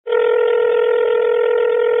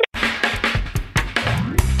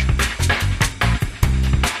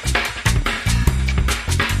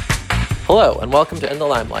Hello, and welcome to In the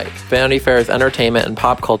Limelight, Vanity Fair's entertainment and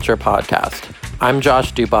pop culture podcast. I'm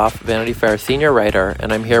Josh Duboff, Vanity Fair senior writer,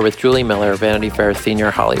 and I'm here with Julie Miller, Vanity Fair senior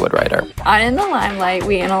Hollywood writer. On In the Limelight,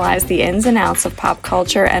 we analyze the ins and outs of pop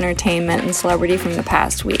culture, entertainment, and celebrity from the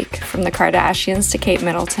past week, from the Kardashians to Kate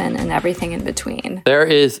Middleton and everything in between. There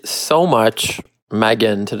is so much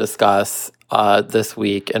Meghan to discuss this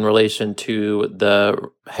week in relation to the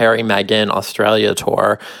Harry-Meghan Australia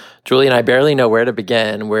tour. Julie and I barely know where to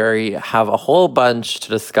begin. We have a whole bunch to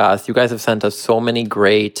discuss. You guys have sent us so many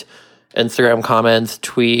great Instagram comments,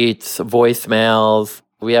 tweets, voicemails.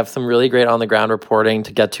 We have some really great on-the-ground reporting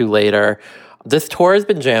to get to later. This tour has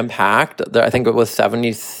been jam-packed. I think it was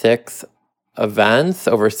 76 events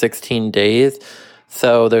over 16 days.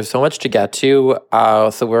 So there's so much to get to.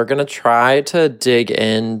 So we're going to try to dig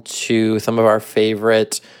into some of our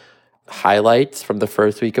favorite highlights from the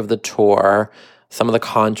first week of the tour, some of the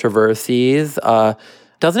controversies.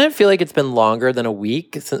 Doesn't it feel like it's been longer than a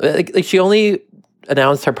week? Like she only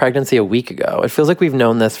announced her pregnancy a week ago. It feels like we've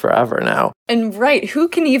known this forever now. And right, who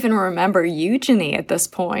can even remember Eugenie at this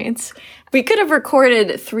point? We could have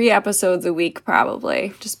recorded 3 episodes a week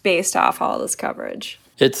probably, just based off all this coverage.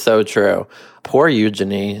 It's so true. Poor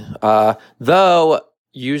Eugenie. Though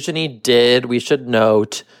Eugenie did, we should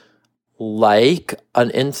note, like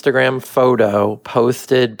an Instagram photo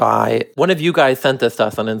posted by one of you guys sent this to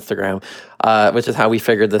us on Instagram, which is how we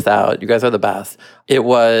figured this out. You guys are the best. It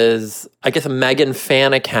was, I guess, a Meghan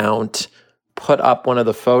fan account put up one of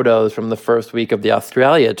the photos from the first week of the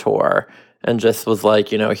Australia tour and just was like,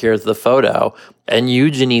 here's the photo. And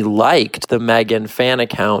Eugenie liked the Meghan fan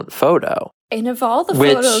account photo. And of all the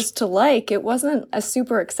photos to like, it wasn't a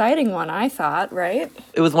super exciting one, I thought, right?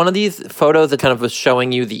 It was one of these photos that kind of was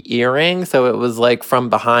showing you the earring, so it was like from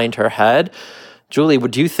behind her head. Julie,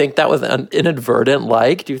 would you think that was an inadvertent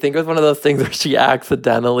like? Do you think it was one of those things where she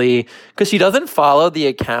accidentally, because she doesn't follow the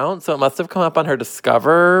account, so it must have come up on her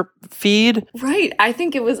Discover feed? Right. I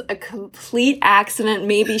think it was a complete accident.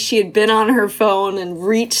 Maybe she had been on her phone and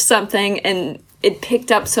reached something and it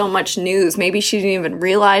picked up so much news. Maybe she didn't even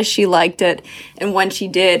realize she liked it. And when she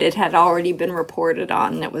did, it had already been reported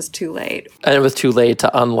on and it was too late. And it was too late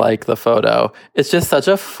to unlike the photo. It's just such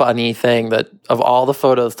a funny thing that of all the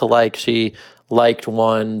photos to like, she liked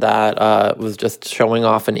one that was just showing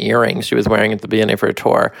off an earring she was wearing at the beginning of her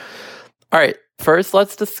tour. All right. First,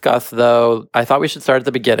 let's discuss, though, I thought we should start at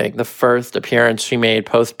the beginning, the first appearance she made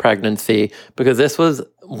post-pregnancy, because this was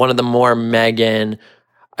one of the more Meghan.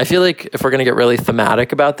 I feel like if we're going to get really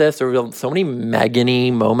thematic about this, there were so many Meghan-y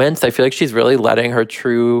moments. I feel like she's really letting her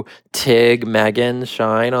true Tig Meghan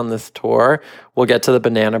shine on this tour. We'll get to the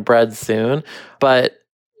banana bread soon. But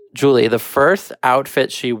Julie, the first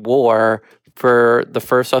outfit she wore for the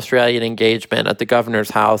first Australian engagement at the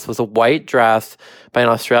governor's house was a white dress by an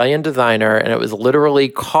Australian designer, and it was literally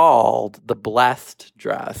called the Blessed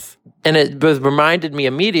Dress. And it reminded me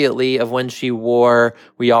immediately of when she wore,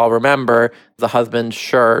 we all remember, the husband's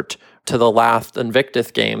shirt to the last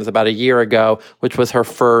Invictus Games about a year ago, which was her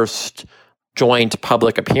first joint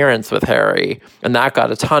public appearance with Harry. And that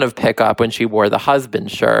got a ton of pickup when she wore the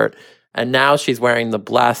husband's shirt. And now she's wearing the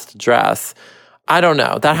Blessed Dress. I don't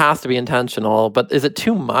know. That has to be intentional, but is it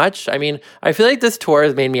too much? I mean, I feel like this tour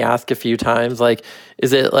has made me ask a few times, like,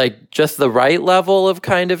 is it like just the right level of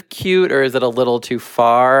kind of cute, or is it a little too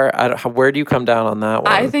far? Where do you come down on that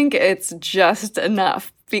one? I think it's just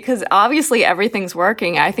enough because obviously everything's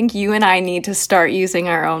working. I think you and I need to start using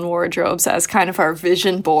our own wardrobes as kind of our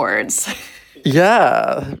vision boards.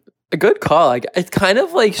 Yeah, a good call. Like, it's kind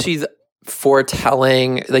of like she's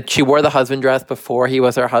foretelling, like she wore the husband dress before he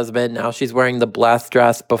was her husband. Now she's wearing the Blessed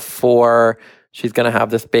dress before she's going to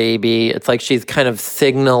have this baby. It's like she's kind of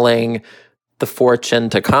signaling the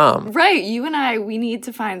fortune to come. Right. You and I, we need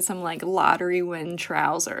to find some like lottery win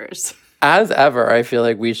trousers. As ever, I feel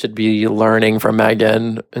like we should be learning from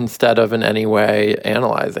Meghan instead of in any way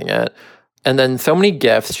analyzing it. And then so many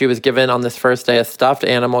gifts. She was given on this first day a stuffed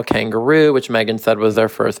animal kangaroo, which Meghan said was their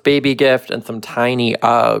first baby gift, and some tiny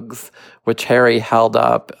Uggs, which Harry held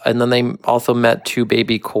up. And then they also met 2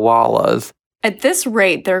 baby koalas. At this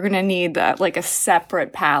rate, they're going to need like a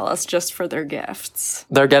separate palace just for their gifts.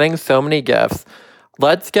 They're getting so many gifts.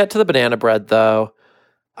 Let's get to the banana bread, though.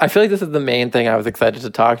 I feel like this is the main thing I was excited to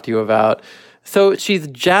talk to you about. So she's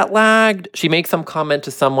jet lagged. She makes some comment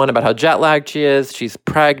to someone about how jet lagged she is. She's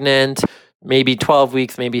pregnant. Maybe 12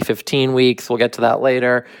 weeks, maybe 15 weeks. We'll get to that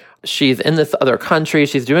later. She's in this other country.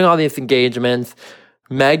 She's doing all these engagements.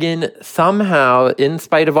 Meghan somehow, in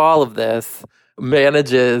spite of all of this,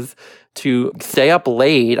 manages to stay up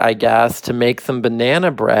late, I guess, to make some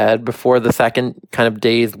banana bread before the second kind of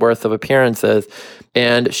day's worth of appearances.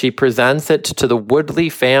 And she presents it to the Woodley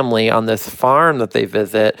family on this farm that they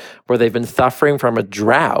visit where they've been suffering from a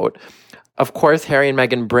drought. Of course, Harry and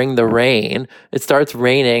Meghan bring the rain. It starts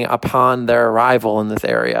raining upon their arrival in this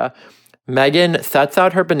area. Meghan sets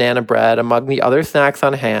out her banana bread among the other snacks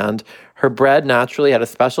on hand. Her bread naturally had a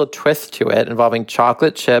special twist to it involving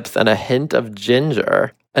chocolate chips and a hint of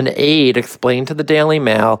ginger. An aide explained to the Daily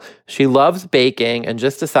Mail she loves baking and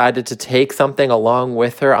just decided to take something along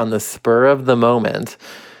with her on the spur of the moment.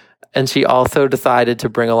 And she also decided to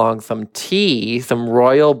bring along some tea, some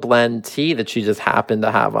royal blend tea that she just happened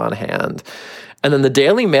to have on hand. And then the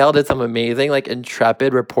Daily Mail did some amazing,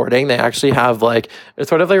 intrepid reporting. They actually have, it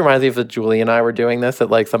sort of reminds me of that Julie and I were doing this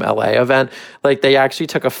at, some LA event. They actually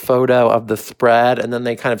took a photo of the spread, and then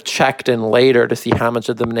they kind of checked in later to see how much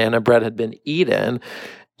of the banana bread had been eaten.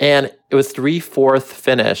 And it was 3/4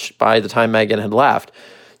 finished by the time Meghan had left.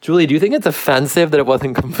 Julie, do you think it's offensive that it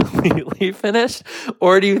wasn't completely finished?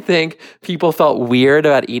 Or do you think people felt weird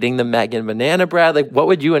about eating the Meghan banana bread? What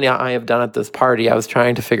would you and I have done at this party? I was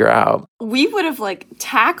trying to figure out. We would have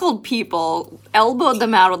tackled people, elbowed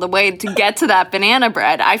them out of the way to get to that banana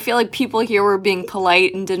bread. I feel like people here were being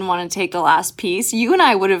polite and didn't want to take the last piece. You and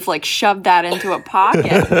I would have shoved that into a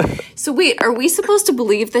pocket. So wait, are we supposed to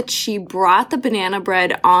believe that she brought the banana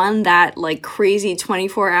bread on that crazy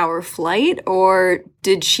 24-hour flight, or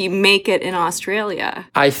did she make it in Australia?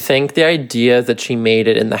 I think the idea is that she made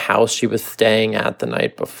it in the house she was staying at the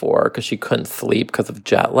night before because she couldn't sleep because of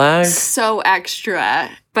jet lag. So extra.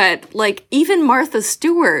 But even Martha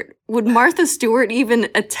Stewart, would Martha Stewart even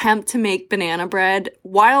attempt to make banana bread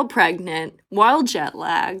while pregnant, while jet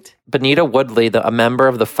lagged? Benita Woodley, a member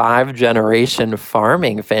of the 5-generation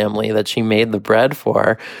farming family that she made the bread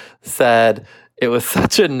for, said, "It was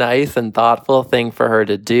such a nice and thoughtful thing for her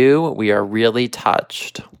to do. We are really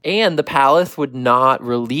touched." And the palace would not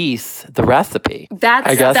release the recipe.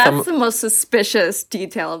 That's the most suspicious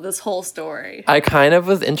detail of this whole story. I kind of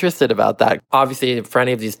was interested about that. Obviously, for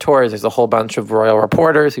any of these tours, there's a whole bunch of royal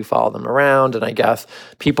reporters who follow them around. And I guess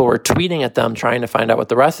people were tweeting at them trying to find out what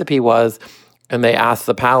the recipe was. And they asked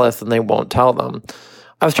the palace and they won't tell them.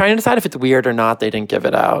 I was trying to decide if it's weird or not they didn't give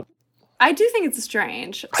it out. I do think it's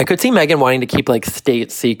strange. I could see Meghan wanting to keep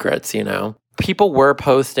state secrets, People were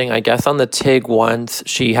posting, I guess on the TIG once,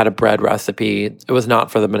 she had a bread recipe. It was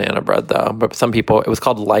not for the banana bread though, but some people, it was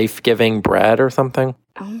called life-giving bread or something.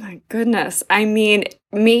 Oh my goodness. I mean,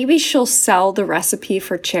 maybe she'll sell the recipe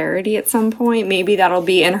for charity at some point. Maybe that'll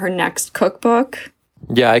be in her next cookbook.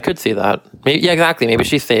 Yeah, I could see that. Yeah, exactly. Maybe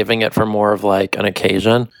she's saving it for more of an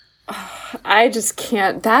occasion. I just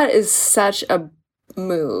can't. That is such a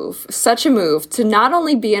move to not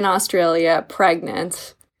only be in Australia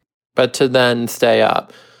pregnant, but to then stay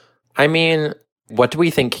up. I mean, what do we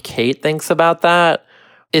think Kate thinks about that?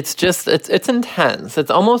 It's just, it's intense. It's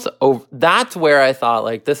almost over. That's where I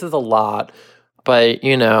thought, this is a lot. But,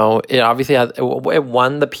 it obviously it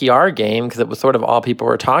won the PR game because it was sort of all people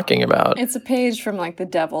were talking about. It's a page from the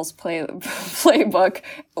Devil's Playbook.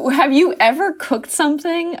 Have you ever cooked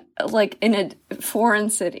something in a foreign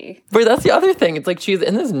city? But that's the other thing. It's she's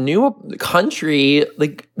in this new country,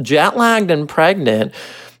 jet lagged and pregnant.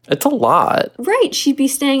 It's a lot. Right. She'd be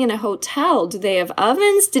staying in a hotel. Do they have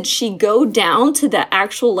ovens? Did she go down to the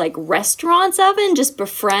actual, restaurant's oven? Just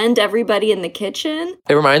befriend everybody in the kitchen?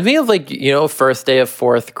 It reminds me of, first day of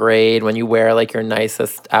 4th grade when you wear, your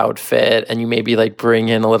nicest outfit and you maybe, bring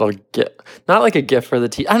in a little gift. Not a gift for the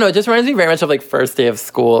teacher. I don't know. It just reminds me very much of, first day of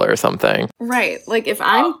school or something. Right. If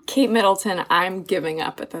I'm Kate Middleton, I'm giving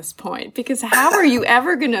up at this point. Because how are you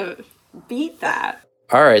ever going to beat that?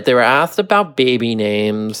 All right, they were asked about baby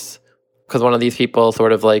names because one of these people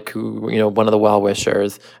sort of who, one of the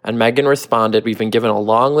well-wishers, and Meghan responded, "We've been given a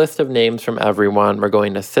long list of names from everyone. We're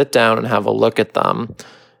going to sit down and have a look at them."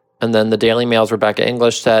 And then the Daily Mail's Rebecca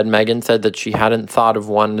English said, Meghan said that she hadn't thought of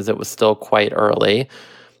one as it was still quite early.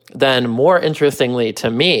 Then, more interestingly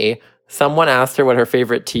to me, someone asked her what her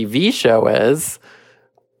favorite TV show is,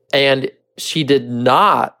 and she did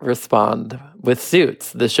not respond with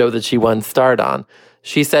Suits, the show that she once starred on.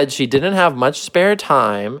 She said she didn't have much spare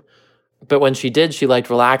time, but when she did, she liked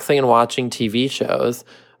relaxing and watching TV shows.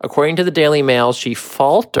 According to the Daily Mail, she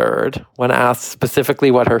faltered when asked specifically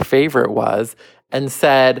what her favorite was and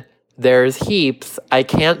said, "There's heaps. I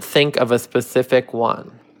can't think of a specific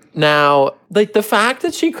one." Now, the fact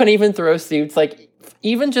that she couldn't even throw Suits,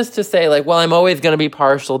 even just to say, well, I'm always going to be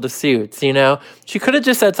partial to Suits, she could have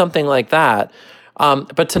just said something like that.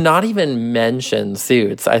 But to not even mention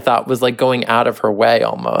Suits, I thought was like going out of her way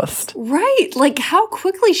almost. Right. Like how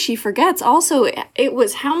quickly she forgets. Also, it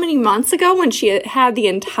was how many months ago when she had the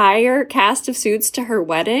entire cast of Suits to her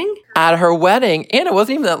wedding? At her wedding. And it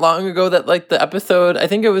wasn't even that long ago that like the episode, I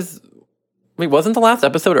think it was, wait, wasn't the last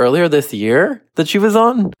episode earlier this year that she was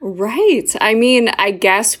on? Right. I mean, I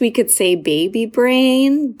guess we could say baby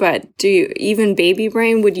brain, but even baby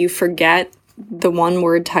brain, would you forget the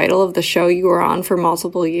one-word title of the show you were on for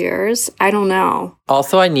multiple years? I don't know.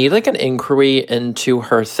 Also, I need like an inquiry into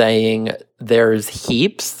her saying there's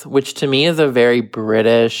heaps, which to me is a very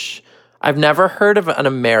British. I've never heard of an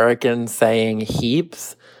American saying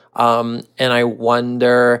heaps. And I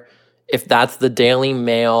wonder if that's the Daily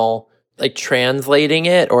Mail like translating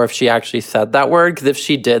it or if she actually said that word. Because if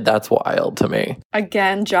she did, that's wild to me.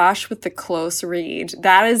 Again, Josh with the close read.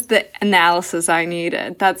 That is the analysis I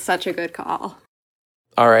needed. That's such a good call.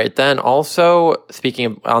 All right. Then also,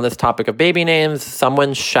 speaking on this topic of baby names,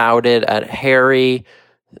 someone shouted at Harry.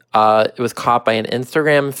 It was caught by an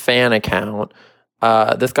Instagram fan account.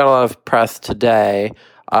 This got a lot of press today.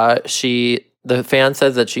 The fan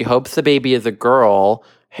says that she hopes the baby is a girl.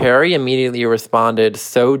 Harry immediately responded,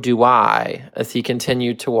 "So do I," as he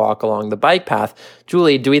continued to walk along the bike path.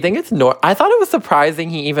 Julie, do we think it's I thought it was surprising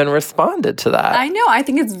he even responded to that. I know. I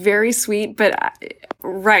think it's very sweet, but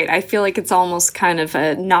right. I feel like it's almost kind of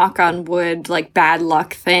a knock on wood, like bad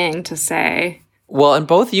luck thing to say. Well, and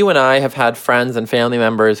both you and I have had friends and family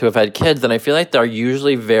members who have had kids, and I feel like they're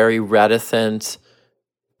usually very reticent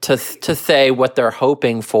to say what they're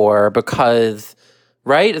hoping for because...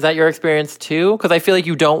 Right? Is that your experience too? Because I feel like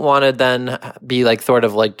you don't want to then be like sort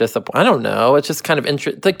of like disappointed. I don't know. It's just kind of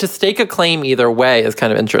interesting. Like to stake a claim either way is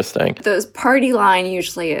kind of interesting. The party line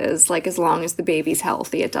usually is like as long as the baby's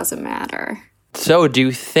healthy, it doesn't matter. So do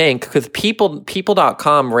you think, because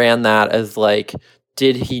people.com ran that as like,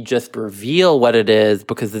 did he just reveal what it is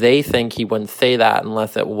because they think he wouldn't say that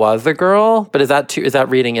unless it was a girl? But is that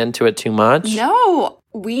reading into it too much? No.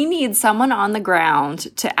 We need someone on the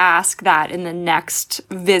ground to ask that in the next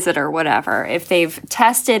visit or whatever, if they've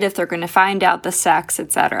tested, if they're going to find out the sex,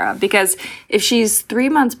 etc. Because if she's 3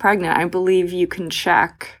 months pregnant, I believe you can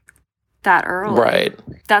check that early. Right.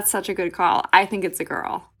 That's such a good call. I think it's a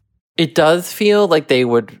girl. It does feel like they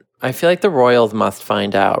would... I feel like the royals must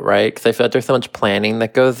find out, right? Because I feel like there's so much planning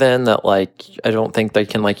that goes in that, like, I don't think they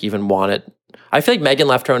can, like, even want it. I feel like Meghan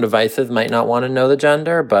left her own devices, might not want to know the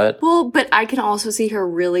gender, but... Well, but I can also see her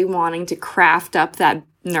really wanting to craft up that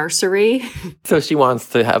nursery. So she wants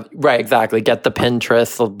to have... Right, exactly. Get the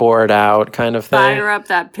Pinterest board out kind of thing. Fire up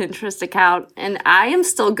that Pinterest account. And I am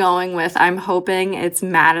still going with, I'm hoping it's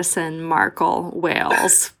Madison Markle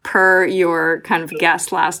Wales, per your kind of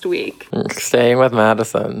guest last week. Staying with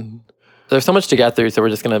Madison. There's so much to get through, so we're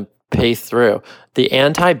just going to pace through. The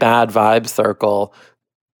anti-bad vibe circle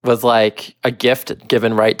was like a gift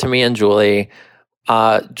given right to me and Julie.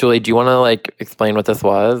 Julie, do you want to like explain what this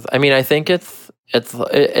was? I mean, I think it's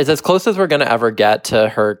as close as we're going to ever get to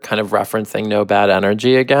her kind of referencing no bad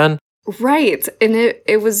energy again. Right. And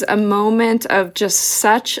it was a moment of just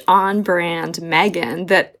such on-brand Meghan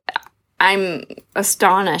that I'm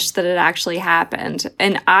astonished that it actually happened.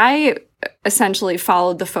 And I essentially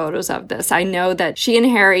followed the photos of this. I know that she and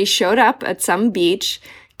Harry showed up at some beach,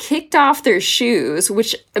 kicked off their shoes,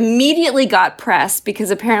 which immediately got pressed because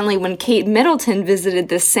apparently when Kate Middleton visited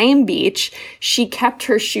the same beach, she kept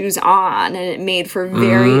her shoes on and it made for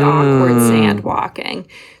very awkward sand walking.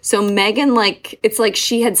 So Meghan, like, it's like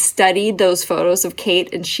she had studied those photos of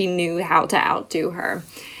Kate and she knew how to outdo her.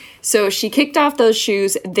 So she kicked off those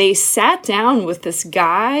shoes. They sat down with this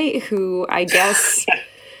guy who I guess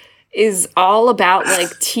is all about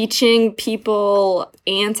like teaching people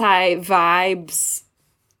anti-vibes.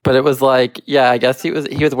 But it was like, yeah, I guess he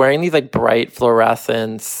was wearing these like bright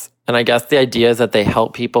fluorescents. And I guess the idea is that they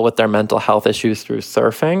help people with their mental health issues through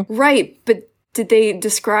surfing. Right. But did they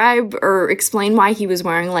describe or explain why he was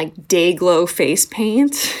wearing like day glow face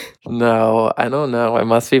paint? No, I don't know. It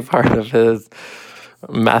must be part of his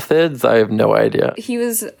methods. I have no idea. He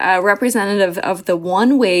was a representative of the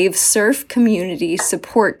One Wave Surf Community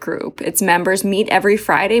Support Group. Its members meet every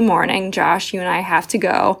Friday morning. Josh, you and I have to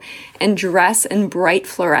go and dress in bright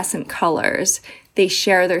fluorescent colors. They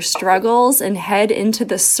share their struggles and head into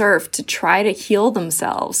the surf to try to heal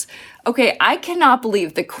themselves. Okay, I cannot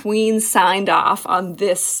believe the Queen signed off on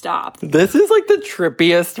this stop. This is like the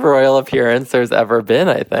trippiest royal appearance there's ever been,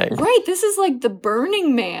 I think. Right, this is like the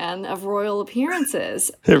Burning Man of royal appearances.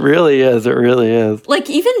 It really is. It really is. Like,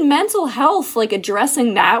 even mental health, like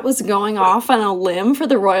addressing that was going off on a limb for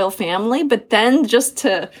the royal family, but then just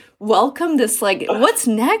to welcome this, like, what's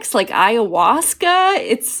next? Like ayahuasca?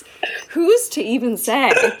 It's, who's to even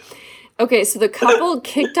say? Okay, so the couple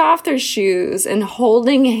kicked off their shoes and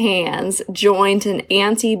holding hands joined an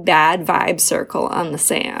anti-bad vibe circle on the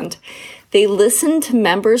sand. They listened to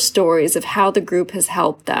members' stories of how the group has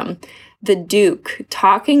helped them. The Duke,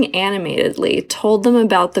 talking animatedly, told them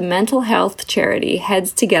about the mental health charity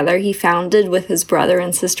Heads Together he founded with his brother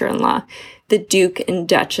and sister-in-law, the Duke and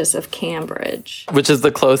Duchess of Cambridge. Which is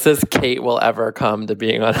the closest Kate will ever come to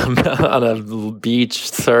being on a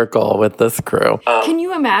beach circle with this crew. Can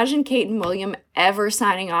you imagine Kate and William ever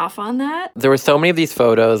signing off on that? There were so many of these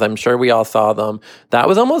photos. I'm sure we all saw them. That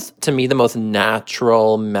was almost, to me, the most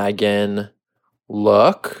natural Meghan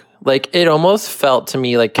look. Like, it almost felt to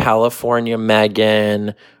me like California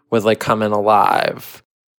Meghan was like coming alive.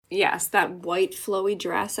 Yes, that white flowy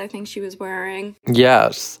dress I think she was wearing.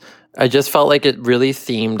 Yes. I just felt like it really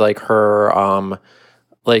seemed like her,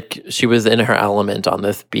 like she was in her element on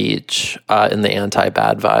this beach in the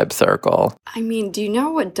anti-bad vibe circle. I mean, do you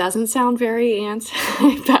know what doesn't sound very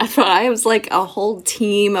anti-bad vibes? Like a whole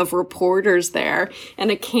team of reporters there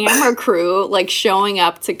and a camera crew like showing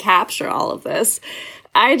up to capture all of this.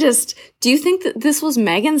 Do you think that this was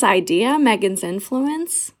Meghan's idea, Meghan's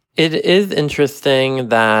influence? It is interesting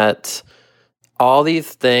that all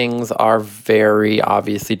these things are very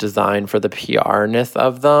obviously designed for the PR-ness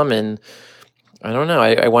of them. And I don't know,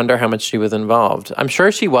 I wonder how much she was involved. I'm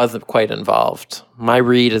sure she was quite involved. My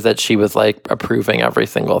read is that she was like approving every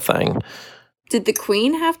single thing. Did the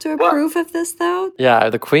Queen have to approve of this though? Yeah,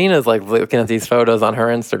 the Queen is like looking at these photos on her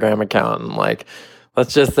Instagram account and like,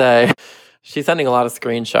 let's just say she's sending a lot of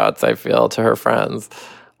screenshots, I feel, to her friends.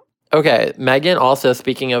 Okay, Meghan also,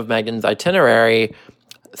 speaking of Meghan's itinerary,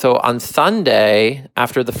 so on Sunday,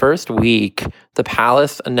 after the first week, the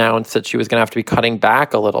palace announced that she was going to have to be cutting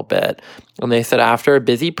back a little bit. And they said after a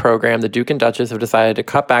busy program, the Duke and Duchess have decided to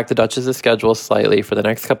cut back the Duchess's schedule slightly for the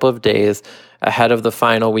next couple of days ahead of the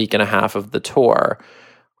final week and a half of the tour.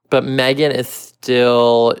 But Meghan is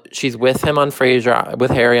still, she's with him on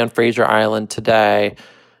with Harry on Fraser Island today.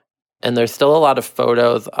 And there's still a lot of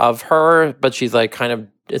photos of her, but she's like kind of,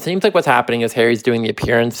 it seems like what's happening is Harry's doing the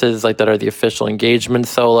appearances like that are the official engagement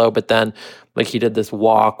solo, but then like he did this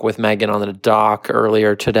walk with Meghan on the dock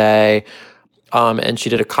earlier today. And she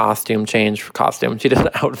did a costume change. She did an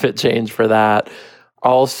outfit change for that.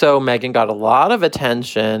 Also, Meghan got a lot of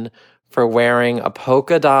attention for wearing a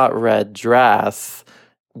polka dot red dress,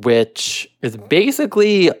 which is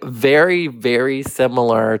basically very, very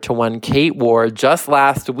similar to one Kate wore just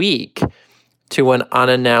last week to an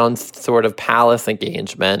unannounced sort of palace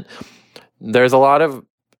engagement. There's a lot of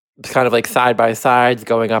kind of like side-by-sides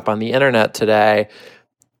going up on the internet today.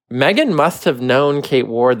 Meghan must have known Kate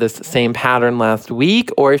wore this same pattern last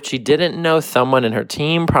week, or if she didn't know, someone in her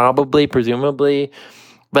team probably, presumably.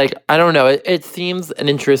 Like, I don't know. It seems an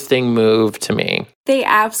interesting move to me. They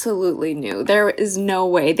absolutely knew. There is no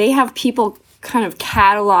way. They have people kind of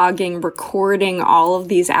cataloging, recording all of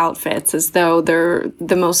these outfits as though they're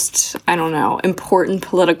the most, I don't know, important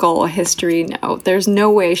political history note. There's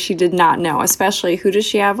no way she did not know, especially who does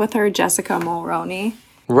she have with her? Jessica Mulroney.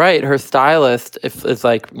 Right. Her stylist, if it's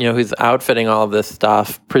like, you know, who's outfitting all of this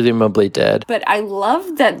stuff, presumably did. But I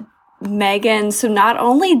love that Meghan, so not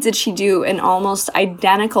only did she do an almost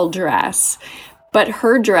identical dress, but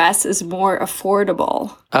her dress is more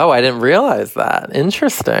affordable. Oh, I didn't realize that.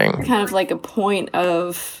 Interesting. Kind of like a point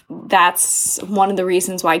of, that's one of the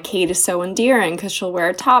reasons why Kate is so endearing, because she'll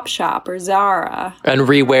wear Topshop or Zara. And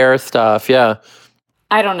rewear stuff, yeah.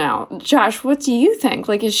 I don't know. Josh, what do you think?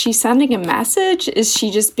 Like, is she sending a message? Is she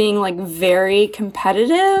just being, like, very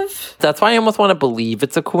competitive? That's why I almost want to believe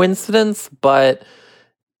it's a coincidence, but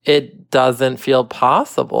it doesn't feel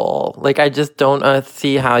possible. Like, I just don't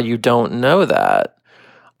see how you don't know that.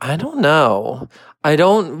 I don't know. I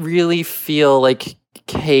don't really feel like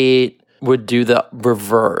Kate would do the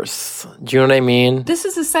reverse. Do you know what I mean? This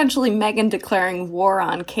is essentially Meghan declaring war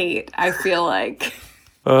on Kate, I feel like.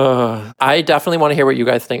 I definitely want to hear what you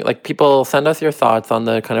guys think. Like, people, send us your thoughts on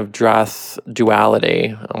the kind of dress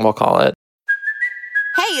duality, we'll call it.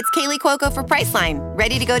 Hey, Hey, it's Kaylee Cuoco for Priceline.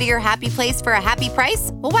 Ready to go to your happy place for a happy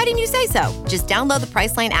price? Well, why didn't you say so? Just download the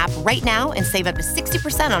Priceline app right now and save up to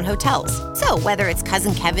 60% on hotels. So whether it's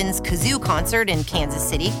Cousin Kevin's Kazoo Concert in Kansas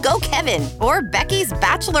City, go Kevin, or Becky's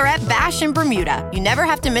Bachelorette Bash in Bermuda, you never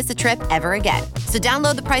have to miss a trip ever again. So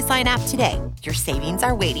download the Priceline app today. Your savings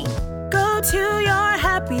are waiting. Go to your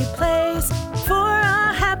happy place for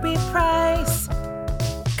a happy price.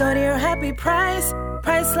 Go to your happy price,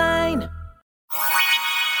 Priceline.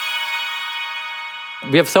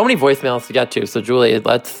 We have so many voicemails to get to, so Julie,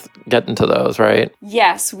 let's get into those, right?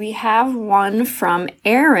 Yes, we have one from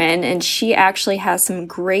Erin, and she actually has some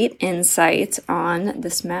great insights on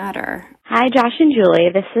this matter. Hi, Josh and Julie.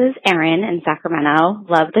 This is Erin in Sacramento.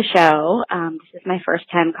 Love the show. This is my first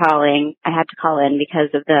time calling. I had to call in because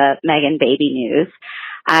of the Meghan baby news.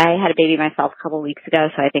 I had a baby myself a couple weeks ago,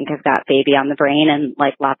 so I think I've got baby on the brain and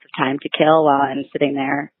like lots of time to kill while I'm sitting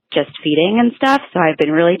there just feeding and stuff. So I've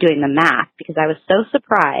been really doing the math because I was so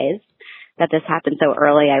surprised that this happened so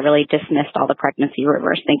early. I really dismissed all the pregnancy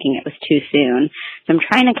rumors thinking it was too soon. So I'm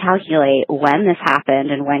trying to calculate when this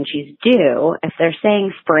happened and when she's due. If they're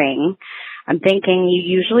saying spring, I'm thinking you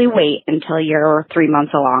usually wait until you're 3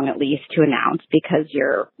 months along at least to announce because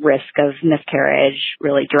your risk of miscarriage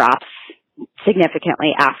really drops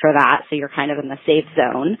significantly after that. So you're kind of in the safe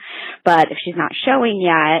zone. But if she's not showing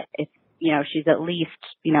yet, if she's at least,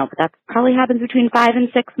 but that probably happens between 5 and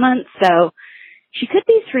 6 months. So she could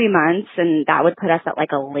be 3 months, and that would put us at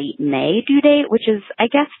like a late May due date, which is, I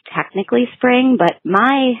guess, technically spring. But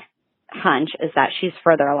my hunch is that she's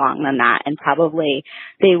further along than that, and probably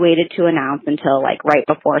they waited to announce until like right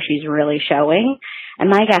before she's really showing. And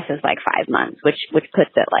my guess is like 5 months, which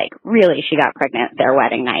puts it like really she got pregnant their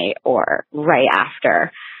wedding night or right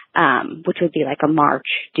after. Which would be like a March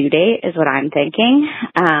due date is what I'm thinking.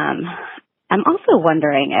 I'm also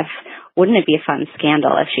wondering wouldn't it be a fun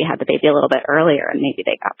scandal if she had the baby a little bit earlier and maybe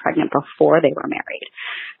they got pregnant before they were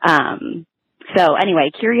married. So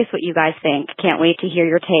anyway, curious what you guys think. Can't wait to hear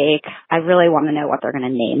your take. I really want to know what they're going to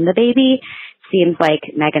name the baby. Seems like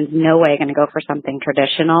Meghan's no way going to go for something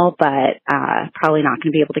traditional, but probably not going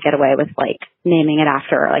to be able to get away with like naming it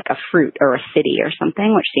after like a fruit or a city or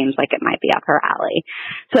something, which seems like it might be up her alley.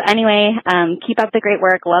 So anyway, keep up the great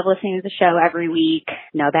work. Love listening to the show every week.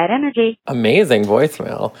 No bad energy. Amazing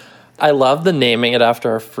voicemail. I love the naming it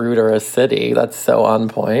after a fruit or a city. That's so on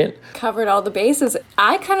point. Covered all the bases.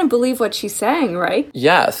 I kind of believe what she's saying, right?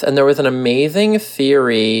 Yes, and there was an amazing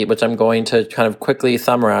theory, which I'm going to kind of quickly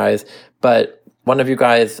summarize, but one of you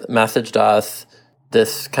guys messaged us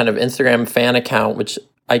this kind of Instagram fan account, which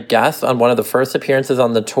I guess on one of the first appearances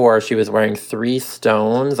on the tour, she was wearing 3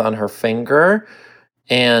 stones on her finger.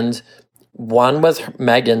 And one was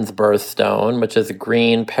Meghan's birthstone, which is a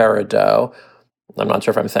green peridot. I'm not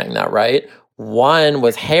sure if I'm saying that right. One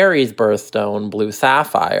was Harry's birthstone, blue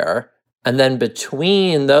sapphire. And then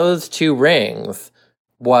between those 2 rings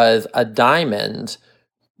was a diamond,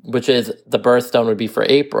 which is the birthstone would be for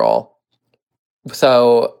April.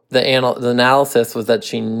 So the analysis was that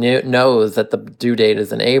she knows that the due date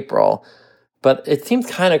is in April. But it seems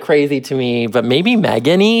kind of crazy to me, but maybe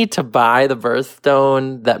Meghan-y to buy the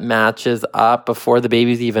birthstone that matches up before the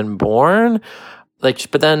baby's even born. But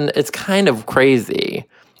then it's kind of crazy.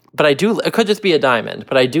 But it could just be a diamond,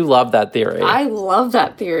 but I do love that theory. I love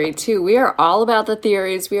that theory too. We are all about the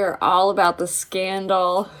theories. We are all about the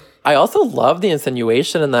scandal. I also love the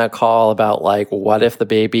insinuation in that call about like, what if the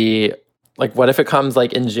baby... Like, what if it comes,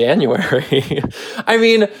 like, in January? I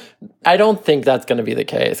mean, I don't think that's going to be the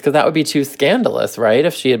case, because that would be too scandalous, right?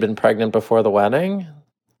 If she had been pregnant before the wedding.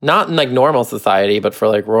 Not in, like, normal society, but for,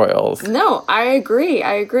 like, royals. No, I agree.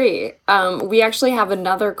 We actually have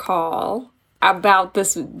another call about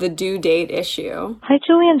the due date issue. Hi,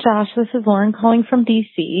 Julie and Josh. This is Lauren calling from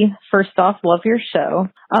D.C. First off, love your show.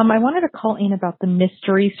 I wanted to call in about the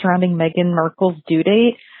mystery surrounding Meghan Markle's due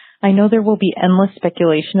date. I know there will be endless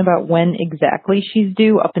speculation about when exactly she's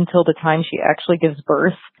due up until the time she actually gives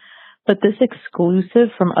birth. But this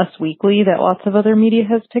exclusive from Us Weekly that lots of other media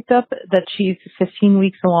has picked up, that she's 15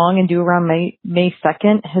 weeks along and due around May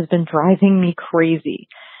 2nd, has been driving me crazy.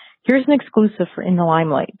 Here's an exclusive for In the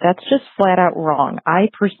Limelight. That's just flat out wrong. I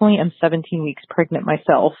personally am 17 weeks pregnant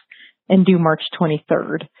myself and due March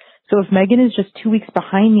 23rd. So if Meghan is just 2 weeks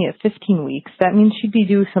behind me at 15 weeks, that means she'd be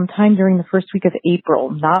due sometime during the first week of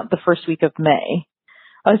April, not the first week of May.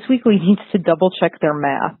 Us Weekly needs to double check their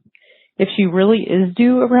math. If she really is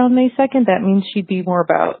due around May 2nd, that means she'd be more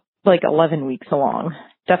about like 11 weeks along.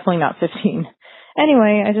 Definitely not 15.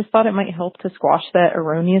 Anyway, I just thought it might help to squash that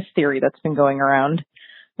erroneous theory that's been going around.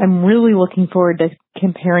 I'm really looking forward to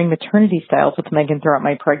comparing maternity styles with Meghan throughout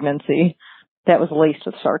my pregnancy. That was laced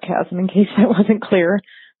with sarcasm, in case that wasn't clear.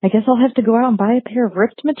 I guess I'll have to go out and buy a pair of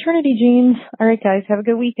ripped maternity jeans. All right, guys, have a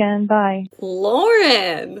good weekend. Bye.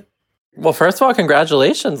 Lauren! Well, first of all,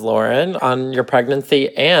 congratulations, Lauren, on your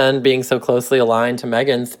pregnancy and being so closely aligned to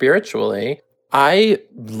Meghan spiritually. I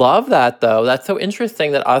love that, though. That's so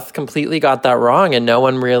interesting that us completely got that wrong and no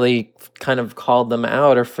one really kind of called them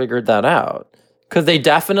out or figured that out. Because they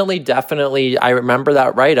definitely, I remember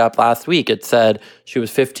that write-up last week. It said she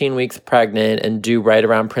was 15 weeks pregnant and due right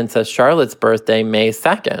around Princess Charlotte's birthday, May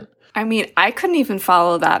 2nd. I mean, I couldn't even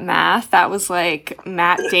follow that math. That was like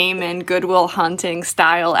Matt Damon, Good Will Hunting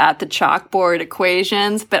style at the chalkboard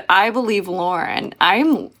equations. But I believe Lauren.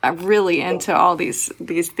 I'm really into all these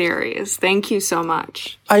theories. Thank you so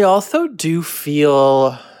much. I also do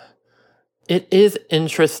feel it is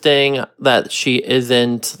interesting that she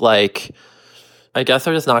isn't like, I guess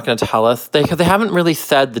they're just not going to tell us because they haven't really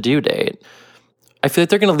said the due date. I feel like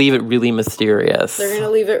they're going to leave it really mysterious. They're going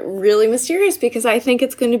to leave it really mysterious because I think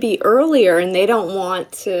it's going to be earlier and they don't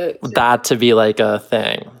want that to be like a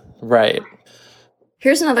thing. Right.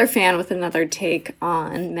 Here's another fan with another take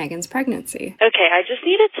on Meghan's pregnancy. Okay, I just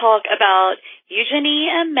need to talk about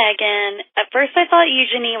Eugenie and Meghan. At first I thought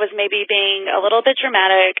Eugenie was maybe being a little bit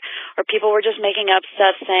dramatic, or people were just making up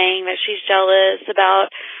stuff saying that she's jealous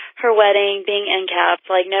about her wedding being end-capped.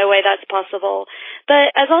 Like, no way that's possible.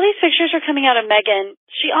 But as all these pictures are coming out of Meghan,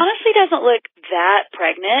 she honestly doesn't look that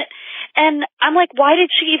pregnant. And I'm like, why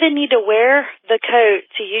did she even need to wear the coat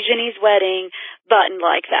to Eugenie's wedding buttoned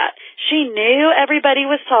like that? She knew everybody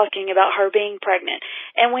was talking about her being pregnant.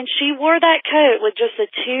 And when she wore that coat with just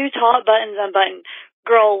the two top buttons unbuttoned,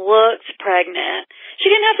 girl looked pregnant.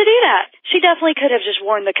 She didn't have to do that. She definitely could have just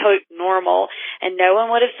worn the coat normal and no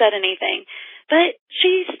one would have said anything. But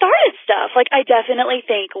she started stuff. Like, I definitely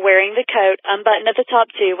think wearing the coat unbuttoned at the top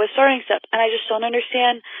too was starting stuff. And I just don't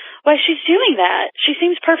understand why she's doing that. She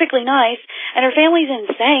seems perfectly nice, and her family's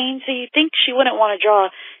insane, so you'd think she wouldn't want to draw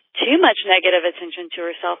too much negative attention to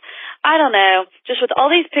herself. I don't know. Just with all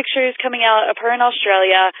these pictures coming out of her in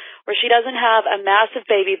Australia where she doesn't have a massive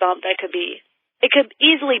baby bump it could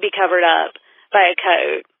easily be covered up by a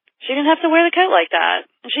coat. She didn't have to wear the coat like that.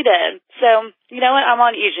 And she did. So, you know what? I'm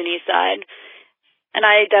on Eugenie's side. And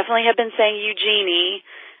I definitely have been saying Eugenie,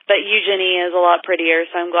 but Eugenie is a lot prettier,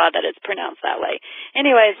 so I'm glad that it's pronounced that way.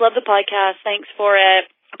 Anyways, love the podcast. Thanks for it.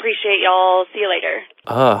 Appreciate y'all. See you later.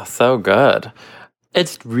 Oh, so good.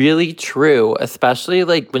 It's really true, especially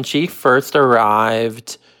like when she first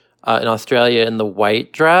arrived in Australia in the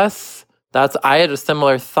white dress. I had a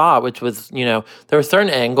similar thought, which was, there were certain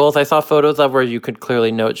angles I saw photos of where you could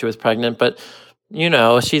clearly note she was pregnant, but,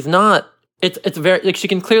 she's not. It's very, like, she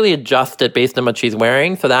can clearly adjust it based on what she's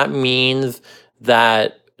wearing. So that means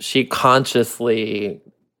that she consciously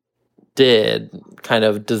did kind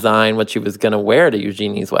of design what she was going to wear to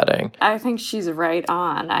Eugenie's wedding. I think she's right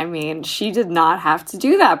on. I mean, she did not have to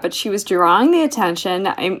do that, but she was drawing the attention,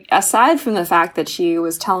 aside from the fact that she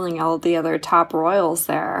was telling all the other top royals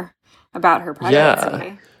there about her pregnancy.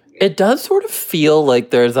 Yeah. It does sort of feel like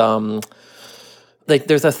there's some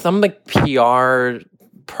PR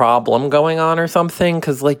problem going on or something,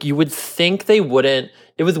 because like you would think they wouldn't.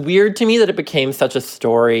 It was weird to me that it became such a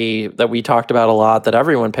story that we talked about a lot, that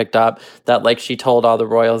everyone picked up, that like she told all the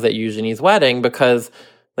royals at Eugenie's wedding, because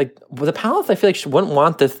like with the palace, I feel like she wouldn't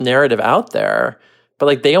want this narrative out there, but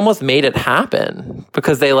like they almost made it happen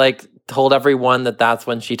because they like told everyone that that's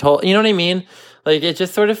when she told, you know what I mean? Like, it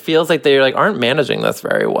just sort of feels like they like aren't managing this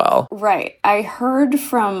very well. Right. I heard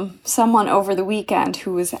from someone over the weekend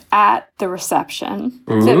who was at the reception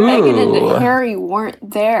that Meghan and Harry weren't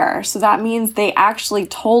there. So that means they actually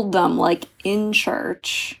told them, like, in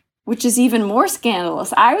church, which is even more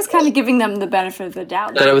scandalous. I was kind of giving them the benefit of the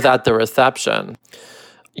doubt. That it was at the reception.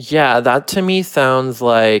 Yeah, that to me sounds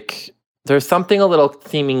like there's something a little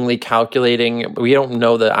seemingly calculating. We don't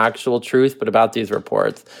know the actual truth, but about these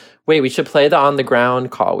reports. Wait, we should play the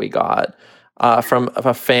on-the-ground call we got from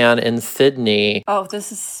a fan in Sydney. Oh,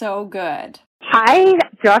 this is so good. Hi,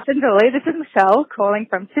 Josh and Julie. This is Michelle calling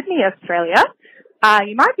from Sydney, Australia.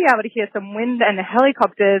 You might be able to hear some wind and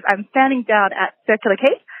helicopters. I'm standing down at Circular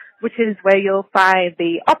Quay, which is where you'll find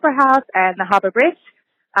the Opera House and the Harbour Bridge.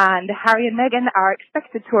 And Harry and Meghan are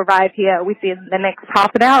expected to arrive here within the next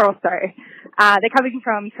half an hour or so. They're coming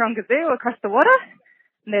from Taronga Zoo across the water.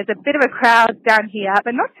 And there's a bit of a crowd down here,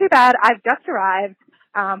 but not too bad. I've just arrived,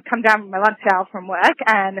 come down from my lunch hour from work,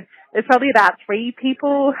 and there's probably about 3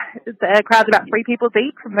 people. The crowd's about 3 people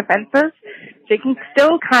deep from the fences. So you can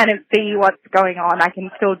still kind of see what's going on. I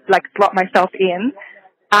can still, like, slot myself in.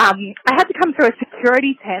 I had to come through a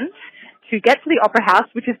security tent to get to the Opera House,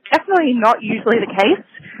 which is definitely not usually the case.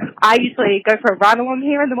 I usually go for a run along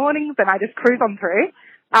here in the mornings and I just cruise on through.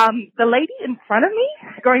 The lady in front of me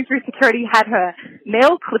going through security had her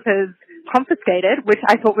nail clippers confiscated, which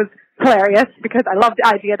I thought was hilarious because I love the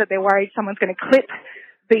idea that they're worried someone's going to clip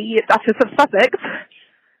the Duchess of Sussex.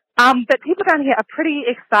 But people down here are pretty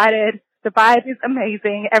excited. The vibe is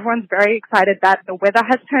amazing. Everyone's very excited that the weather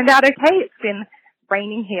has turned out okay. It's been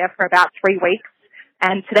raining here for about 3 weeks.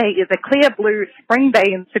 And today is a clear blue spring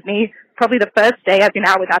day in Sydney. Probably the first day I've been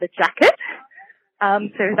out without a jacket.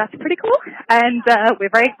 So that's pretty cool. And we're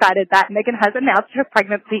very excited that Meghan has announced her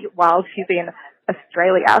pregnancy while she's in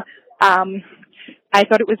Australia. I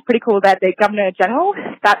thought it was pretty cool that the Governor-General,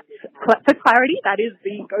 that's, for clarity, that is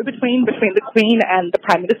the go-between between the Queen and the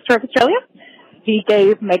Prime Minister of Australia. He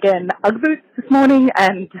gave Meghan Ugg boots this morning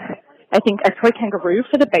and I think a toy kangaroo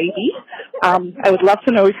for the baby. I would love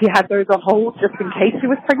to know if he had those on hold just in case he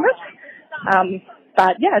was pregnant.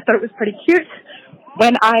 But yeah, I thought it was pretty cute.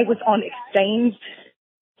 When I was on exchange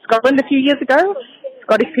Scotland a few years ago,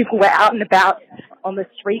 Scottish people were out and about on the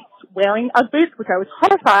streets wearing Ugg boots, which I was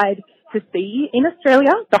horrified to see in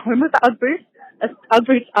Australia, the home of the Ugg boots. Ugg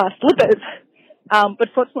boots are slippers. But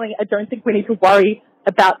fortunately, I don't think we need to worry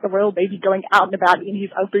about the royal baby going out and about in his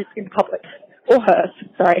Ugg boots in public. Or hers.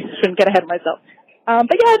 Sorry, shouldn't get ahead of myself.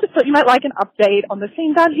 But yeah, I just thought you might like an update on the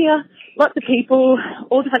scene down here. Lots of people,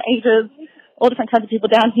 all different ages, all different kinds of people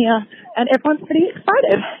down here, and everyone's pretty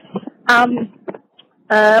excited.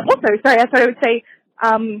 Also, sorry, I thought I would say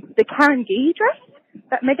the Karen Gee dress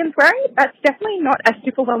that Meghan's wearing, that's definitely not a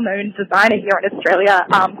super well-known designer here in Australia.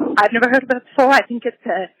 I've never heard of it before. I think it's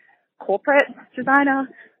a corporate designer,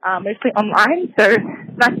 mostly online, so it's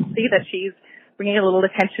nice to see that she's bringing a little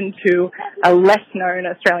attention to a less-known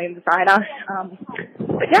Australian designer.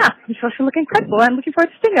 But yeah, I'm sure she'll look incredible and looking forward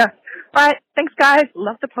to seeing her. All right, thanks, guys.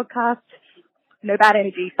 Love the podcast. No bad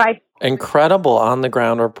energy. Bye. Incredible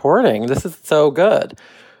on-the-ground reporting. This is so good.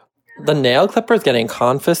 The nail clippers getting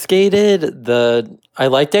confiscated. I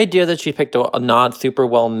like the idea that she picked a not super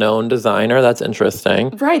well-known designer. That's interesting.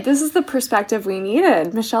 Right. This is the perspective we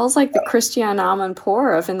needed. Michelle's like the Christiane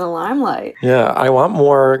Amanpour of In the Limelight. Yeah, I want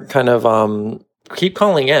more kind of keep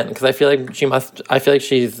calling in because I feel like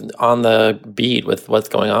she's on the beat with what's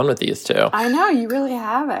going on with these two. I know, you really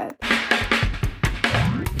have it.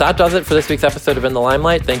 That does it for this week's episode of In the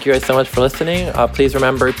Limelight. Thank you guys so much for listening. Please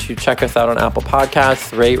remember to check us out on Apple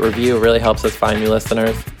Podcasts, rate, review. It really helps us find new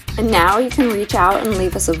listeners. And now you can reach out and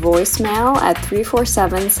leave us a voicemail at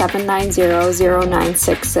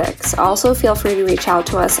 347-790-0966. Also, feel free to reach out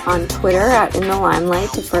to us on Twitter at In the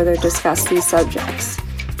Limelight to further discuss these subjects.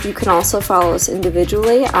 You can also follow us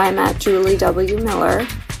individually. I'm at Julie W. Miller.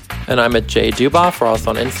 And I'm at Jay Duboff. We're also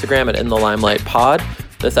on Instagram at In the Limelight Pod.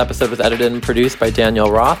 This episode was edited and produced by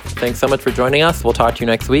Daniel Roth. Thanks so much for joining us. We'll talk to you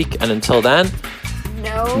next week. And until then,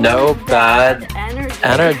 no bad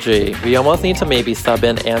energy. We almost need to maybe sub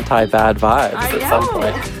in anti-bad vibes at some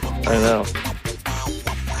point. I know.